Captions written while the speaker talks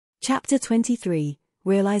Chapter 23,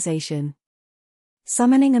 Realization.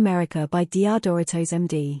 Summoning America by Dr. Doritos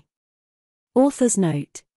MD. Author's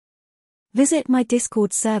note. Visit my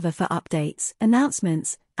Discord server for updates,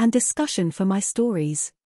 announcements, and discussion for my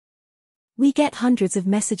stories. We get hundreds of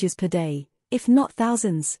messages per day, if not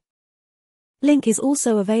thousands. Link is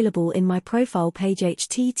also available in my profile page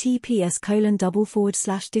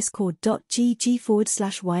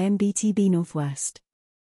https://discord.gg/ymbtbnorthwest.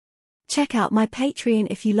 Check out my Patreon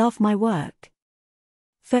if you love my work.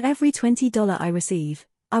 For every $20 I receive,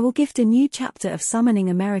 I will gift a new chapter of Summoning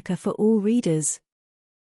America for all readers.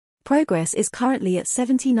 Progress is currently at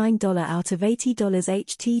 $79 out of $80.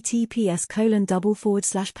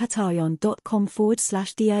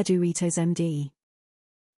 https://patreon.com/DrDoritosMD.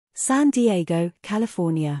 San Diego,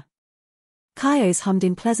 California. Kaios hummed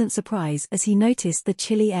in pleasant surprise as he noticed the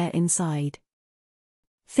chilly air inside.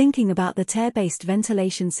 Thinking about the tear-based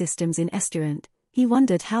ventilation systems in Esturant, he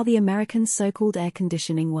wondered how the American so-called air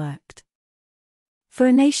conditioning worked. For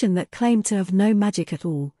a nation that claimed to have no magic at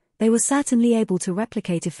all, they were certainly able to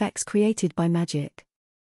replicate effects created by magic.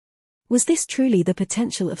 Was this truly the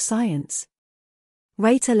potential of science?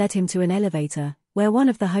 Rater led him to an elevator, where one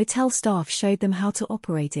of the hotel staff showed them how to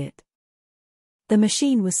operate it. The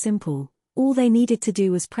machine was simple, all they needed to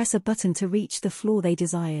do was press a button to reach the floor they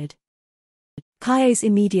desired. Kaios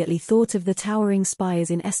immediately thought of the towering spires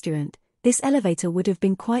in Esturant. This elevator would have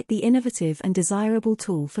been quite the innovative and desirable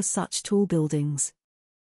tool for such tall buildings.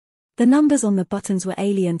 The numbers on the buttons were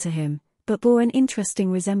alien to him, but bore an interesting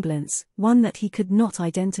resemblance, one that he could not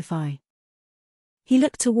identify. He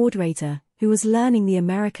looked toward Rater, who was learning the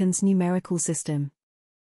Americans' numerical system.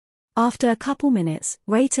 After a couple minutes,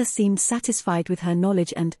 Rater seemed satisfied with her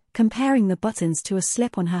knowledge and, comparing the buttons to a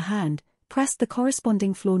slip on her hand, pressed the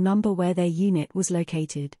corresponding floor number where their unit was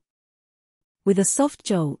located. With a soft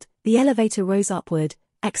jolt, the elevator rose upward,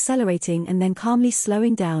 accelerating and then calmly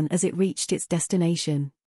slowing down as it reached its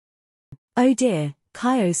destination. "Oh dear,"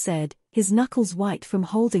 Kaios said, his knuckles white from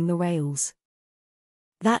holding the rails.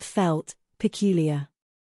 That felt peculiar.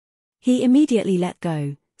 He immediately let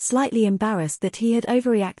go, slightly embarrassed that he had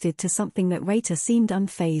overreacted to something that Rater seemed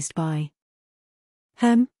unfazed by.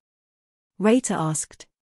 Rater asked.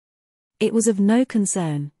 It was of no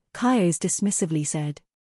concern, Kaios dismissively said.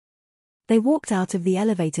 They walked out of the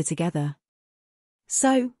elevator together.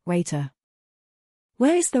 So, Rater.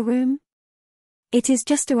 Where is the room? It is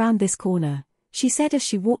just around this corner, she said as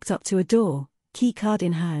she walked up to a door, keycard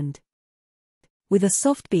in hand. With a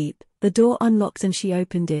soft beep, the door unlocked and she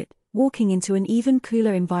opened it, walking into an even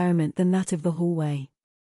cooler environment than that of the hallway.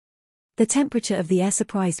 The temperature of the air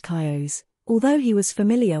surprised Kaios. Although he was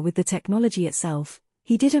familiar with the technology itself,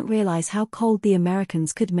 he didn't realize how cold the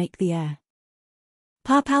Americans could make the air.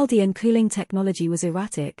 Parpaldian cooling technology was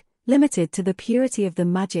erratic, limited to the purity of the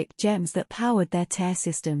magic gems that powered their tear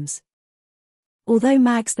systems. Although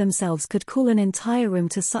mags themselves could cool an entire room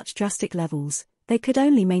to such drastic levels, they could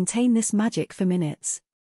only maintain this magic for minutes.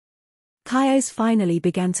 Kaios finally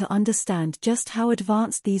began to understand just how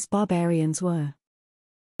advanced these barbarians were.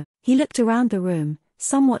 He looked around the room,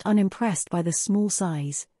 somewhat unimpressed by the small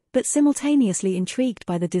size, but simultaneously intrigued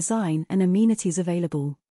by the design and amenities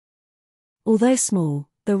available. Although small,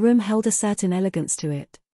 the room held a certain elegance to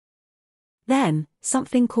it. Then,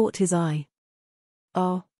 something caught his eye.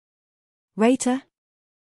 Oh. Rater?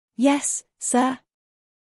 Yes, sir.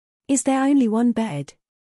 Is there only one bed?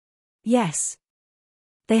 Yes.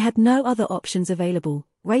 They had no other options available,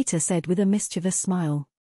 Rater said with a mischievous smile.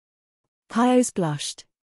 Kaios blushed.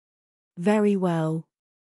 Very well.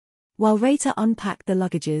 While Rater unpacked the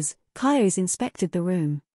luggages, Kaios inspected the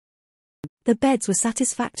room. The beds were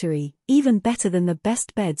satisfactory, even better than the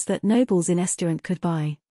best beds that nobles in Esturant could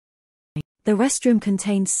buy. The restroom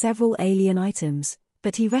contained several alien items,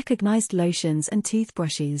 but he recognized lotions and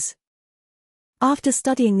toothbrushes. After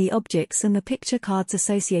studying the objects and the picture cards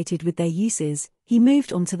associated with their uses, he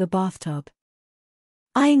moved on to the bathtub.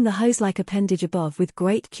 Eyeing the hose-like appendage above with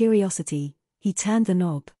great curiosity, he turned the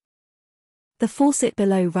knob. The faucet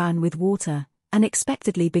below ran with water,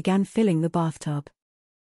 unexpectedly began filling the bathtub.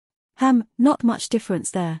 Not much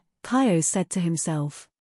difference there, Kaios said to himself.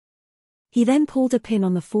 He then pulled a pin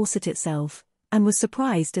on the faucet itself, and was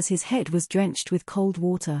surprised as his head was drenched with cold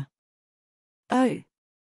water. Oh!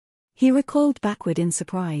 He recoiled backward in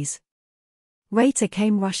surprise. Rater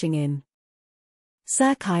came rushing in.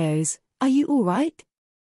 Sir Kaios, are you all right?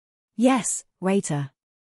 Yes, Rater.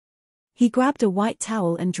 He grabbed a white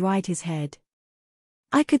towel and dried his head.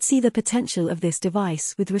 I could see the potential of this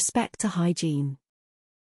device with respect to hygiene.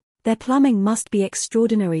 Their plumbing must be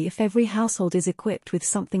extraordinary if every household is equipped with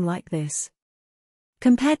something like this.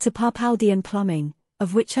 Compared to Parpaldian plumbing,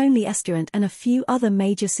 of which only Estarant and a few other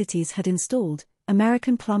major cities had installed,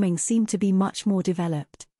 American plumbing seemed to be much more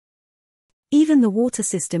developed. Even the water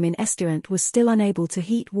system in Estarant was still unable to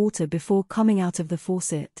heat water before coming out of the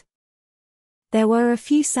faucet. There were a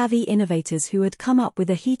few savvy innovators who had come up with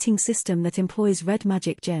a heating system that employs red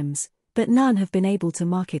magic gems, but none have been able to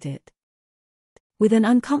market it. With an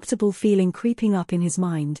uncomfortable feeling creeping up in his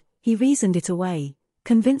mind, he reasoned it away,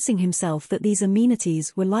 convincing himself that these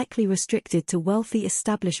amenities were likely restricted to wealthy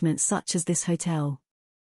establishments such as this hotel.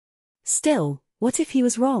 Still, what if he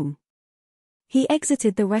was wrong? He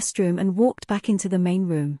exited the restroom and walked back into the main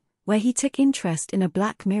room, where he took interest in a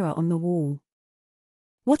black mirror on the wall.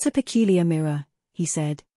 "What a peculiar mirror," he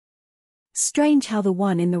said. "Strange how the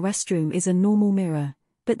one in the restroom is a normal mirror,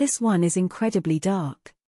 but this one is incredibly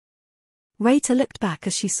dark." Rita looked back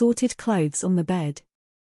as she sorted clothes on the bed.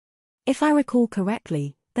 "If I recall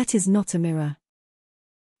correctly, that is not a mirror.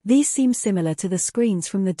 These seem similar to the screens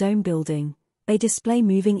from the dome building, they display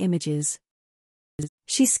moving images."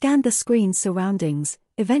 She scanned the screen's surroundings,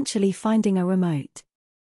 eventually finding a remote.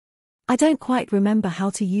 "I don't quite remember how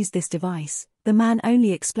to use this device," the man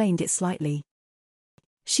only explained it slightly.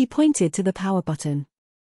 She pointed to the power button.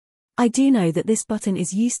 "I do know that this button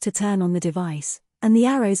is used to turn on the device, and the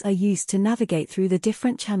arrows are used to navigate through the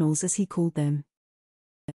different channels as he called them.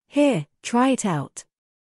 Here, try it out."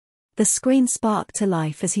 The screen sparked to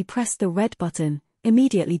life as he pressed the red button,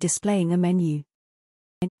 immediately displaying a menu.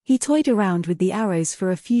 He toyed around with the arrows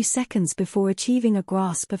for a few seconds before achieving a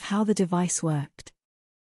grasp of how the device worked.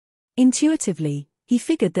 Intuitively, he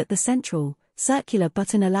figured that the central, circular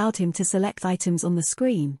button allowed him to select items on the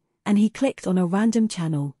screen, and he clicked on a random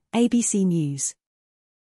channel, ABC News.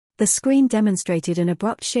 The screen demonstrated an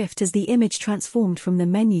abrupt shift as the image transformed from the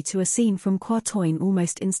menu to a scene from Quatoin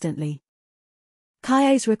almost instantly.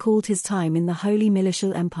 Kaios recalled his time in the Holy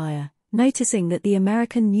Militial Empire, noticing that the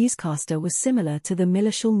American newscaster was similar to the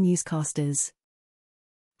militial newscasters.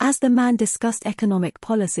 As the man discussed economic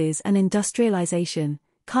policies and industrialization,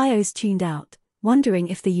 Kaios tuned out, wondering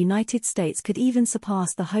if the United States could even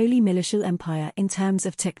surpass the Holy Militial Empire in terms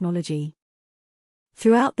of technology.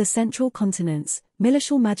 Throughout the central continents,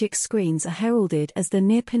 militial magic screens are heralded as the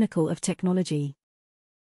near pinnacle of technology.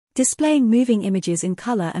 Displaying moving images in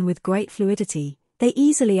color and with great fluidity, they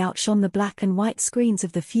easily outshone the black and white screens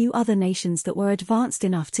of the few other nations that were advanced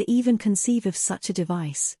enough to even conceive of such a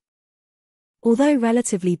device. Although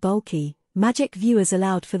relatively bulky, magic viewers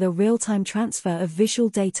allowed for the real-time transfer of visual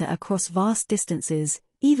data across vast distances,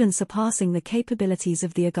 even surpassing the capabilities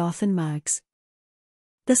of the Agarthan mags.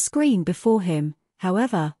 The screen before him,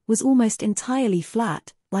 however, was almost entirely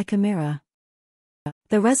flat, like a mirror.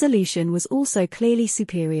 The resolution was also clearly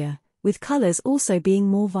superior, with colors also being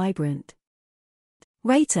more vibrant.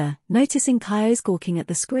 Rita, noticing Kaios gawking at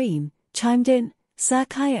the screen, chimed in, "Sir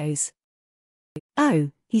Kaios."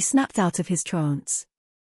 "Oh," he snapped out of his trance.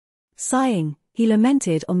 Sighing, he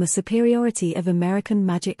lamented on the superiority of American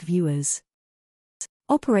magic viewers.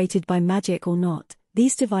 Operated by magic or not,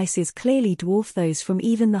 these devices clearly dwarf those from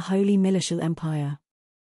even the Holy Militial Empire.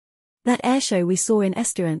 That airshow we saw in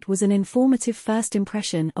Estarant was an informative first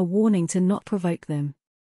impression, a warning to not provoke them.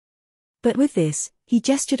 But with this, he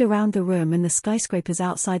gestured around the room and the skyscrapers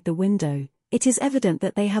outside the window, it is evident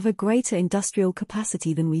that they have a greater industrial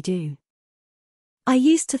capacity than we do. I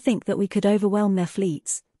used to think that we could overwhelm their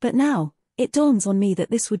fleets, but now, it dawns on me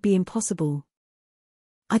that this would be impossible.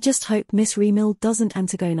 I just hope Miss Remil doesn't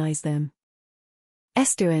antagonize them.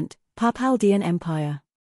 Estarant, Papaldian Empire.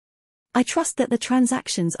 I trust that the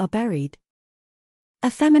transactions are buried.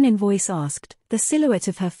 A feminine voice asked, the silhouette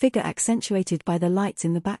of her figure accentuated by the lights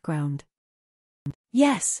in the background.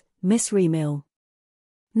 Yes, Miss Remil.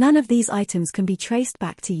 None of these items can be traced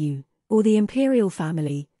back to you, or the imperial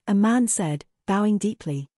family, a man said, bowing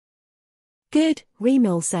deeply. Good,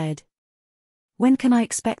 Remil said. When can I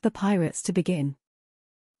expect the pirates to begin?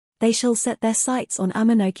 They shall set their sights on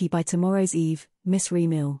Amanoki by tomorrow's eve, Miss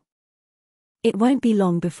Remil. It won't be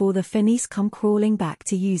long before the Fenice come crawling back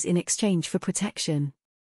to use in exchange for protection.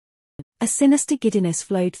 A sinister giddiness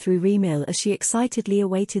flowed through Remil as she excitedly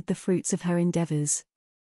awaited the fruits of her endeavors.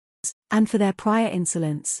 And for their prior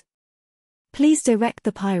insolence. Please direct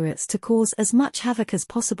the pirates to cause as much havoc as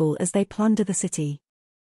possible as they plunder the city.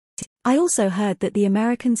 I also heard that the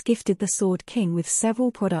Americans gifted the Sword King with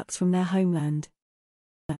several products from their homeland.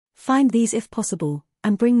 Find these if possible,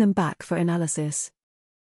 and bring them back for analysis.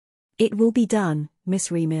 It will be done, Miss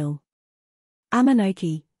Remil.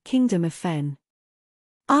 Amanoki, Kingdom of Fen.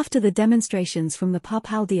 After the demonstrations from the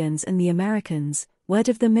Papaldians and the Americans, word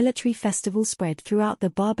of the military festival spread throughout the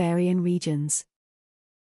barbarian regions.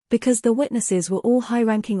 Because the witnesses were all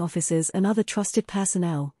high-ranking officers and other trusted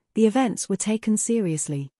personnel, the events were taken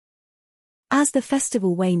seriously. As the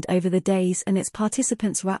festival waned over the days and its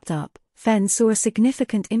participants wrapped up, Fenn saw a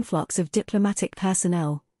significant influx of diplomatic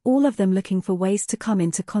personnel, all of them looking for ways to come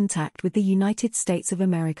into contact with the United States of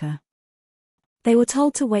America. They were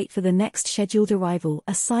told to wait for the next scheduled arrival,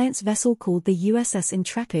 a science vessel called the USS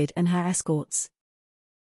Intrepid and her escorts.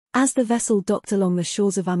 As the vessel docked along the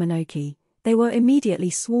shores of Aminoki, they were immediately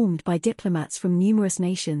swarmed by diplomats from numerous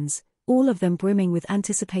nations, all of them brimming with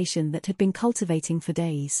anticipation that had been cultivating for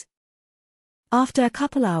days. After a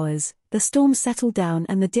couple hours, the storm settled down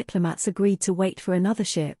and the diplomats agreed to wait for another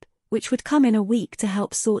ship, which would come in a week to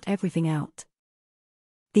help sort everything out.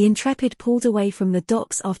 The Intrepid pulled away from the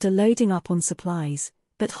docks after loading up on supplies,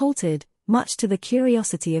 but halted, much to the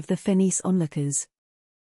curiosity of the Fennese onlookers.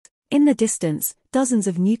 In the distance, dozens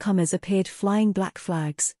of newcomers appeared flying black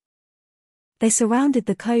flags. They surrounded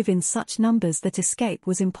the cove in such numbers that escape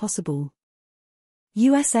was impossible.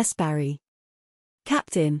 USS Barry.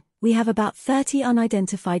 Captain, we have about 30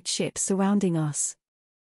 unidentified ships surrounding us.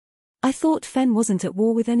 I thought Fenn wasn't at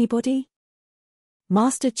war with anybody?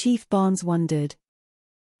 Master Chief Barnes wondered.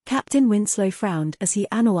 Captain Winslow frowned as he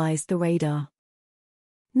analyzed the radar.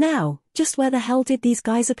 Now, just where the hell did these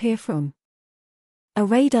guys appear from? A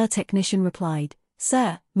radar technician replied,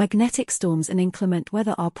 Sir, magnetic storms and inclement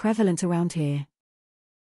weather are prevalent around here.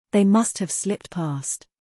 They must have slipped past.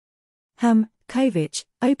 Kovich,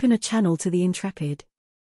 open a channel to the Intrepid.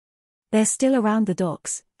 They're still around the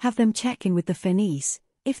docks, have them check in with the Fennese,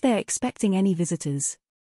 if they're expecting any visitors.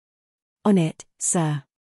 On it, sir.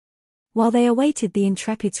 While they awaited the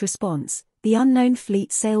Intrepid's response, the unknown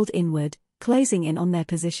fleet sailed inward, closing in on their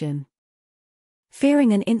position.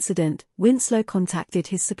 Fearing an incident, Winslow contacted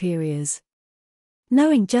his superiors.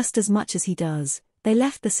 Knowing just as much as he does, they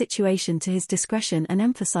left the situation to his discretion and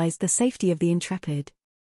emphasized the safety of the Intrepid.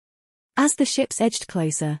 As the ships edged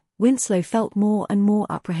closer, Winslow felt more and more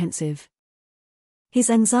apprehensive. His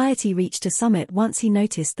anxiety reached a summit once he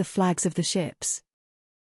noticed the flags of the ships.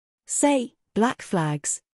 Say, black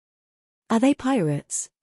flags. Are they pirates?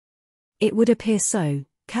 It would appear so,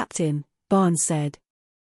 Captain, Barnes said.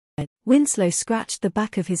 Winslow scratched the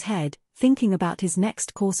back of his head, thinking about his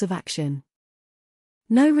next course of action.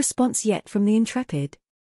 No response yet from the Intrepid.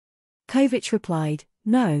 Kovich replied,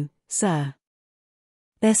 No, sir.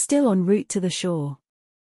 They're still en route to the shore.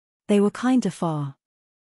 They were kinda far.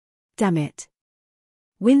 Damn it.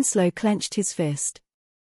 Winslow clenched his fist.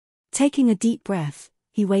 Taking a deep breath,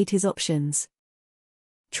 he weighed his options.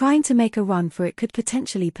 Trying to make a run for it could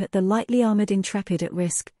potentially put the lightly armored Intrepid at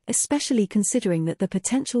risk, especially considering that the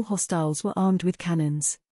potential hostiles were armed with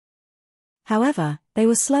cannons. However, they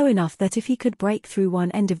were slow enough that if he could break through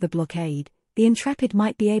one end of the blockade, the Intrepid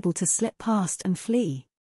might be able to slip past and flee.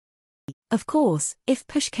 Of course, if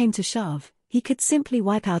push came to shove, he could simply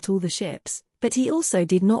wipe out all the ships, but he also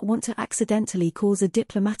did not want to accidentally cause a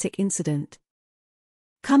diplomatic incident.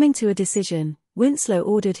 Coming to a decision, Winslow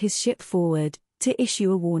ordered his ship forward, to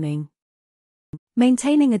issue a warning.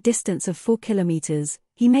 Maintaining a distance of 4 kilometers,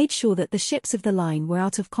 he made sure that the ships of the line were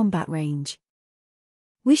out of combat range.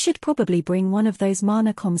 We should probably bring one of those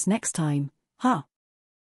Mana comms next time, huh?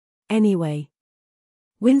 Anyway.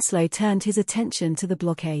 Winslow turned his attention to the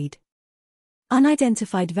blockade.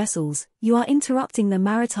 Unidentified vessels, you are interrupting the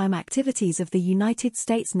maritime activities of the United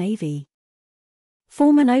States Navy.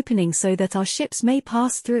 Form an opening so that our ships may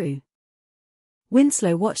pass through.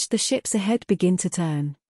 Winslow watched the ships ahead begin to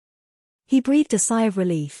turn. He breathed a sigh of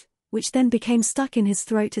relief, which then became stuck in his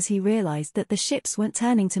throat as he realized that the ships weren't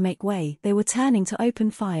turning to make way, they were turning to open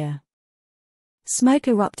fire. Smoke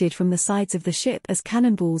erupted from the sides of the ship as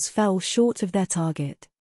cannonballs fell short of their target.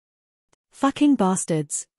 Fucking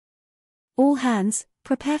bastards. All hands,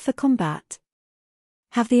 prepare for combat.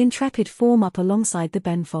 Have the Intrepid form up alongside the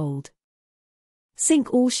Benfold.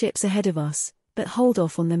 Sink all ships ahead of us, but hold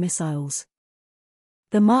off on the missiles.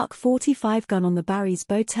 The Mark 45 gun on the Barry's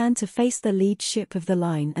bow turned to face the lead ship of the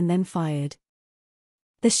line and then fired.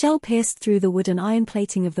 The shell pierced through the wood and iron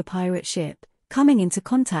plating of the pirate ship, coming into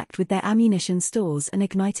contact with their ammunition stores and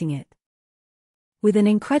igniting it. With an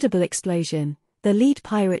incredible explosion, the lead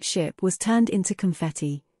pirate ship was turned into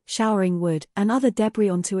confetti, showering wood and other debris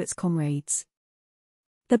onto its comrades.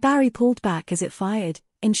 The Barry pulled back as it fired,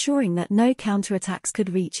 ensuring that no counterattacks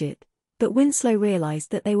could reach it, but Winslow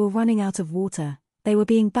realized that they were running out of water. They were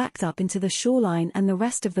being backed up into the shoreline and the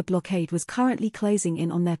rest of the blockade was currently closing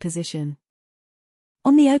in on their position.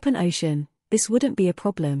 On the open ocean, this wouldn't be a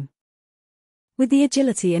problem. With the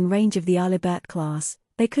agility and range of the Alibert class,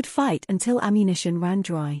 they could fight until ammunition ran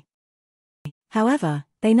dry. However,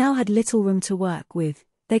 they now had little room to work with.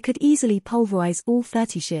 They could easily pulverize all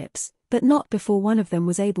 30 ships, but not before one of them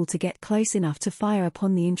was able to get close enough to fire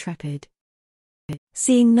upon the Intrepid.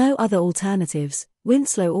 Seeing no other alternatives,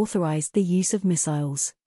 Winslow authorized the use of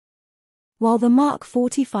missiles. While the Mark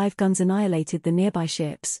 45 guns annihilated the nearby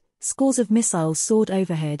ships, scores of missiles soared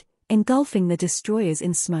overhead, engulfing the destroyers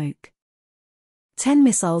in smoke. 10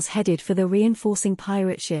 missiles headed for the reinforcing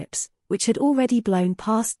pirate ships, which had already blown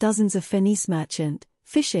past dozens of Phoenician merchant,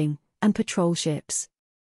 fishing, and patrol ships.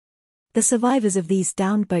 The survivors of these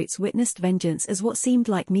downed boats witnessed vengeance as what seemed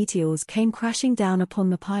like meteors came crashing down upon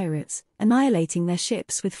the pirates, annihilating their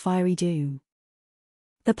ships with fiery doom.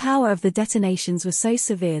 The power of the detonations was so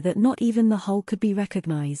severe that not even the hull could be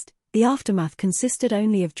recognized. The aftermath consisted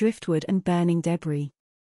only of driftwood and burning debris.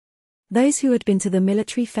 Those who had been to the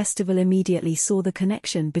military festival immediately saw the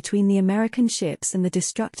connection between the American ships and the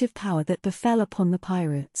destructive power that befell upon the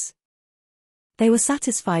pirates. They were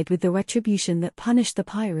satisfied with the retribution that punished the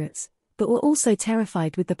pirates, but were also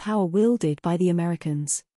terrified with the power wielded by the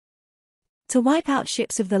Americans. To wipe out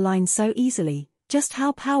ships of the line so easily, just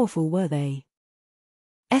how powerful were they?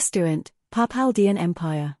 Estirant, Parpaldian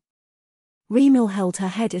Empire. Remil held her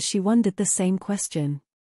head as she wondered the same question.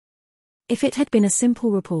 If it had been a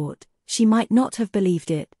simple report, she might not have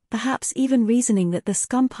believed it, perhaps even reasoning that the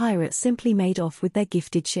scum pirates simply made off with their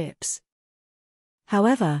gifted ships.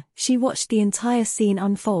 However, she watched the entire scene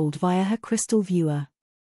unfold via her crystal viewer.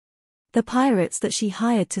 The pirates that she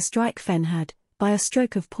hired to strike Fen had, by a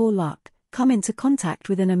stroke of poor luck, come into contact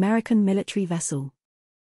with an American military vessel.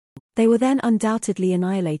 They were then undoubtedly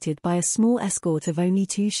annihilated by a small escort of only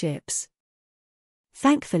 2 ships.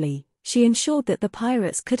 Thankfully, she ensured that the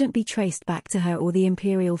pirates couldn't be traced back to her or the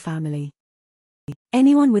imperial family.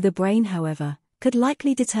 Anyone with a brain, however, could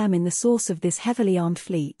likely determine the source of this heavily armed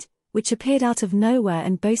fleet, which appeared out of nowhere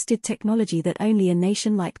and boasted technology that only a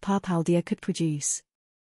nation like Parpaldia could produce.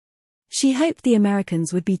 She hoped the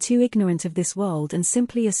Americans would be too ignorant of this world and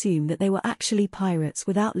simply assume that they were actually pirates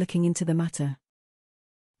without looking into the matter.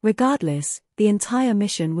 Regardless, the entire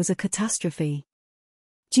mission was a catastrophe.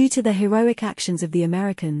 Due to the heroic actions of the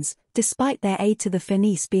Americans, despite their aid to the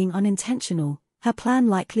Phoenicians being unintentional, her plan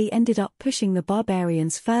likely ended up pushing the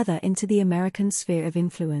barbarians further into the American sphere of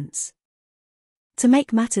influence. To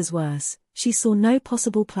make matters worse, she saw no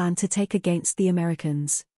possible plan to take against the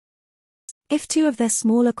Americans. If 2 of their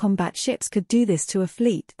smaller combat ships could do this to a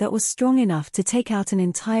fleet that was strong enough to take out an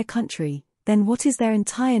entire country, then what is their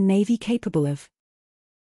entire navy capable of?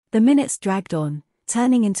 The minutes dragged on,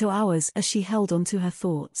 turning into hours as she held on to her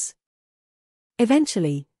thoughts.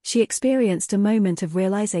 Eventually, she experienced a moment of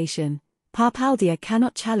realization: Parpaldia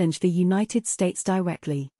cannot challenge the United States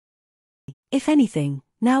directly. If anything,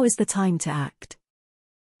 now is the time to act.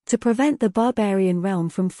 To prevent the barbarian realm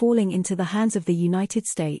from falling into the hands of the United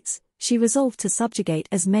States, she resolved to subjugate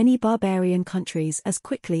as many barbarian countries as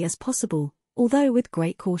quickly as possible, although with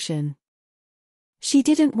great caution. She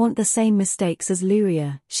didn't want the same mistakes as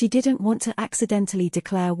Luria. She didn't want to accidentally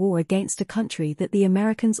declare war against a country that the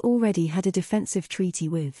Americans already had a defensive treaty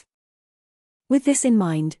with. With this in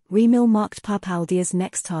mind, Remil marked Parpaldia's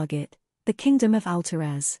next target, the Kingdom of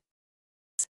Alteraz.